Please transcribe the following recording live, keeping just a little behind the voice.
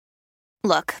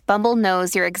Look, Bumble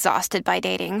knows you're exhausted by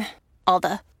dating. All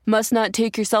the must not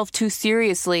take yourself too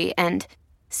seriously and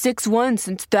 6'1"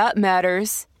 since that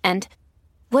matters. And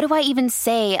what do I even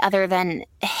say other than,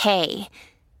 hey?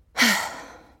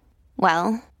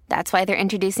 Well, that's why they're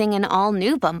introducing an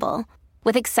all-new Bumble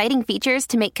with exciting features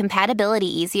to make compatibility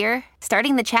easier,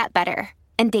 starting the chat better,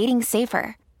 and dating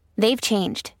safer. They've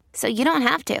changed, so you don't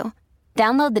have to.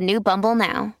 Download the new Bumble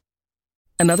now.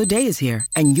 Another day is here,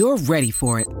 and you're ready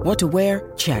for it. What to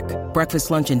wear? Check.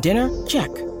 Breakfast, lunch, and dinner? Check.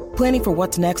 Planning for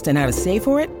what's next and how to save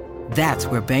for it? That's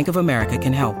where Bank of America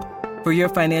can help. For your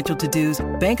financial to-dos,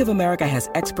 Bank of America has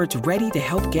experts ready to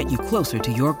help get you closer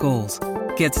to your goals.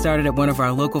 Get started at one of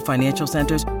our local financial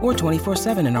centers or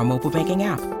 24/7 in our mobile banking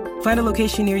app. Find a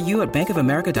location near you at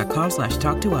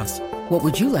bankofamerica.com/talktous. What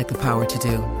would you like the power to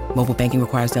do? Mobile banking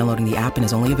requires downloading the app and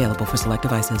is only available for select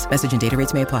devices. Message and data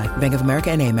rates may apply. Bank of America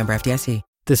N.A., member FDIC.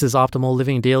 This is Optimal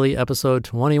Living Daily, episode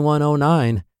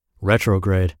 2109,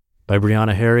 Retrograde, by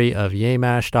Brianna Harry of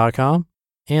YayMash.com.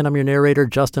 And I'm your narrator,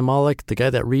 Justin Malik, the guy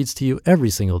that reads to you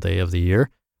every single day of the year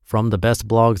from the best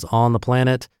blogs on the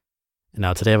planet. And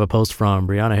now today I have a post from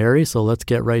Brianna Harry, so let's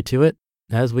get right to it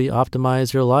as we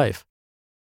optimize your life.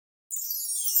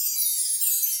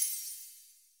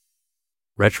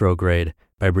 Retrograde,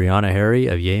 by Brianna Harry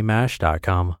of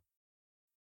YayMash.com.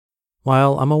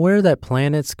 While I'm aware that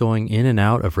planets going in and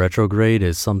out of retrograde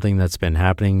is something that's been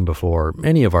happening before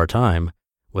any of our time,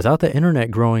 without the internet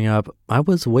growing up, I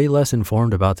was way less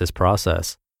informed about this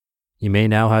process. You may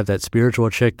now have that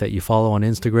spiritual chick that you follow on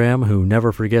Instagram who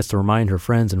never forgets to remind her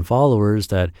friends and followers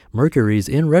that Mercury's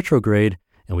in retrograde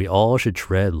and we all should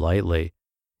tread lightly.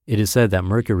 It is said that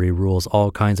Mercury rules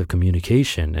all kinds of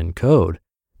communication and code.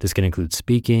 This can include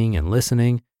speaking and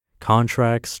listening,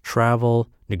 contracts, travel,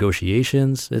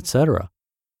 negotiations, etc.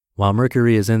 While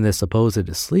Mercury is in this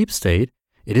supposed sleep state,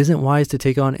 it isn't wise to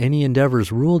take on any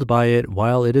endeavors ruled by it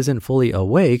while it isn't fully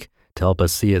awake to help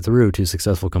us see it through to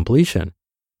successful completion.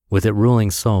 With it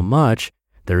ruling so much,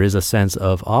 there is a sense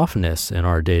of offness in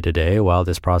our day-to-day while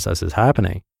this process is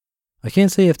happening. I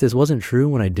can't say if this wasn't true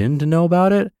when I didn't know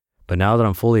about it, but now that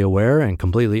I'm fully aware and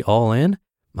completely all in,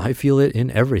 I feel it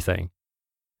in everything.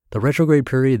 The retrograde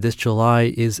period this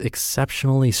July is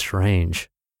exceptionally strange.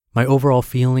 My overall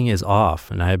feeling is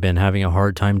off, and I have been having a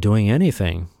hard time doing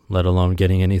anything, let alone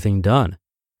getting anything done.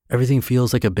 Everything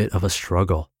feels like a bit of a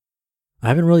struggle. I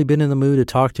haven't really been in the mood to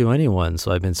talk to anyone,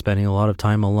 so I've been spending a lot of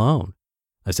time alone.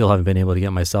 I still haven't been able to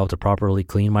get myself to properly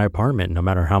clean my apartment, no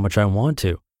matter how much I want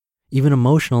to. Even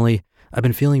emotionally, I've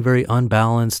been feeling very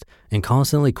unbalanced and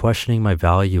constantly questioning my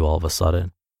value all of a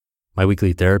sudden. My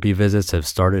weekly therapy visits have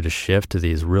started to shift to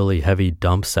these really heavy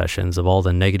dump sessions of all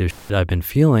the negative shit I've been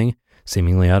feeling,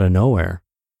 seemingly out of nowhere.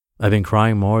 I've been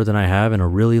crying more than I have in a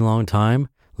really long time,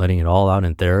 letting it all out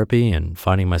in therapy and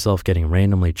finding myself getting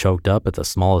randomly choked up at the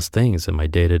smallest things in my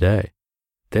day-to-day.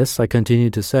 This, I continue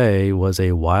to say, was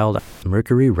a wild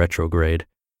Mercury retrograde.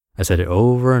 I said it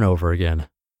over and over again,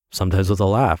 sometimes with a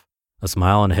laugh, a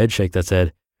smile and a head shake that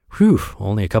said, whew,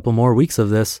 only a couple more weeks of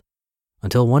this.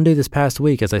 Until one day this past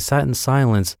week, as I sat in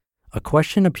silence, a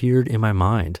question appeared in my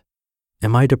mind.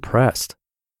 Am I depressed?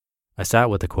 I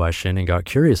sat with the question and got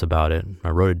curious about it. I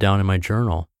wrote it down in my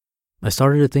journal. I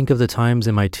started to think of the times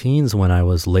in my teens when I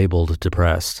was labeled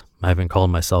depressed. I haven't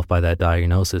called myself by that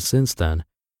diagnosis since then.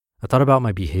 I thought about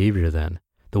my behavior then,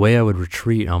 the way I would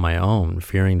retreat on my own,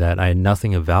 fearing that I had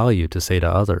nothing of value to say to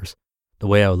others, the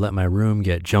way I would let my room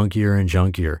get junkier and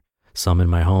junkier, some in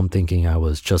my home thinking I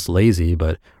was just lazy,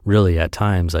 but really at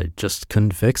times I just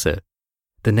couldn't fix it.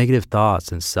 The negative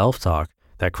thoughts and self-talk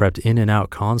that crept in and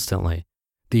out constantly,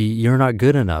 the you're not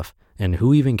good enough and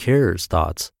who even cares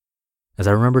thoughts. As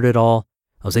I remembered it all,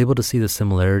 I was able to see the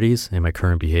similarities in my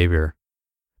current behavior.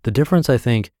 The difference, I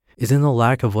think, is in the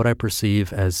lack of what I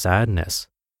perceive as sadness.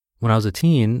 When I was a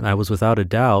teen, I was without a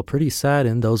doubt pretty sad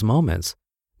in those moments.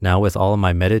 Now with all of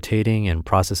my meditating and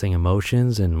processing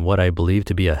emotions in what I believe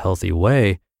to be a healthy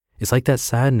way, it's like that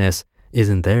sadness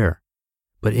isn't there.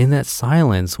 But in that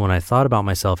silence, when I thought about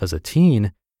myself as a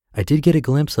teen, I did get a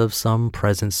glimpse of some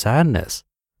present sadness,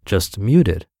 just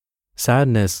muted.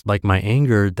 Sadness like my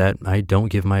anger that I don't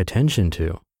give my attention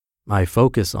to. I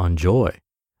focus on joy.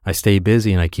 I stay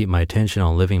busy and I keep my attention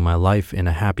on living my life in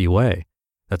a happy way.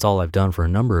 That's all I've done for a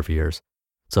number of years.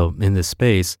 So in this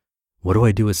space, what do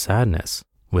I do with sadness,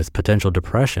 with potential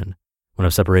depression, when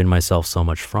I've separated myself so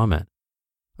much from it?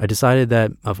 I decided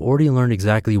that I've already learned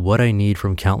exactly what I need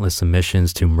from countless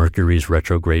submissions to Mercury's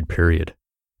retrograde period.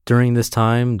 During this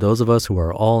time, those of us who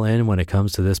are all in when it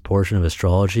comes to this portion of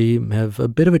astrology have a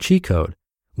bit of a cheat code.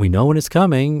 We know when it's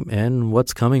coming and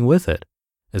what's coming with it.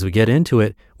 As we get into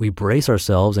it, we brace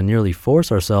ourselves and nearly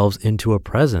force ourselves into a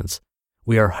presence.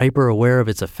 We are hyper aware of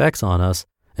its effects on us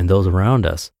and those around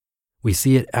us. We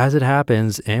see it as it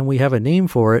happens and we have a name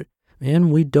for it,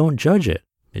 and we don't judge it.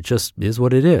 It just is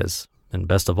what it is. And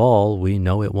best of all, we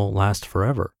know it won't last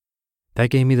forever. That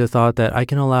gave me the thought that I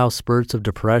can allow spurts of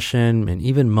depression and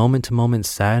even moment-to-moment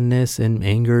sadness and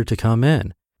anger to come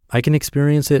in. I can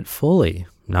experience it fully,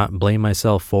 not blame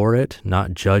myself for it,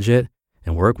 not judge it,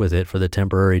 and work with it for the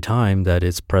temporary time that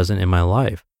it's present in my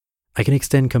life. I can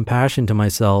extend compassion to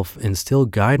myself and still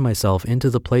guide myself into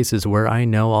the places where I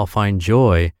know I'll find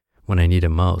joy when I need it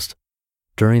most.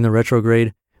 During the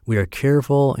retrograde, we are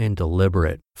careful and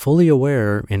deliberate, fully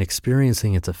aware and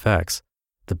experiencing its effects.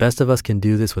 The best of us can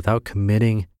do this without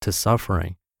committing to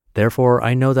suffering. Therefore,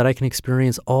 I know that I can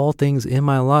experience all things in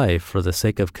my life for the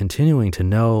sake of continuing to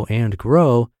know and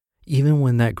grow, even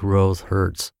when that growth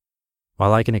hurts.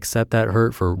 While I can accept that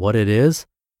hurt for what it is,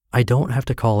 I don't have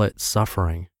to call it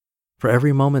suffering. For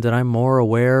every moment that I'm more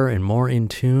aware and more in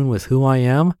tune with who I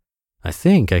am, I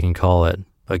think I can call it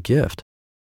a gift.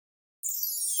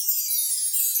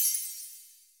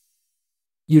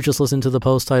 You just listened to the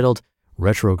post titled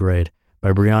Retrograde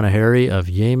by Brianna Harry of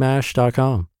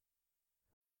YayMash.com.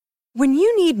 When you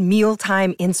need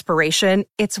mealtime inspiration,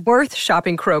 it's worth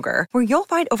shopping Kroger, where you'll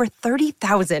find over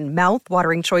 30,000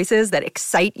 mouth-watering choices that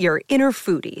excite your inner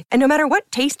foodie. And no matter what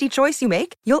tasty choice you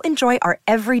make, you'll enjoy our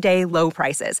everyday low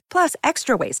prices, plus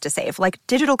extra ways to save, like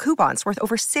digital coupons worth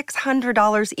over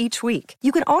 $600 each week.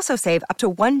 You can also save up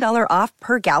to $1 off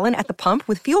per gallon at the pump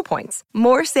with fuel points.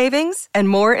 More savings and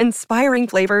more inspiring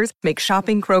flavors make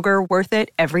shopping Kroger worth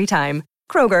it every time.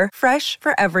 Kroger, fresh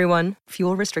for everyone.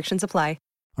 Fuel restrictions apply.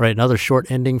 All right, another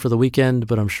short ending for the weekend,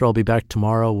 but I'm sure I'll be back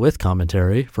tomorrow with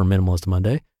commentary for Minimalist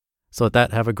Monday. So with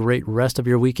that, have a great rest of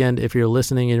your weekend if you're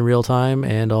listening in real time,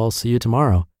 and I'll see you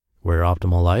tomorrow, where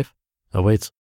optimal life awaits.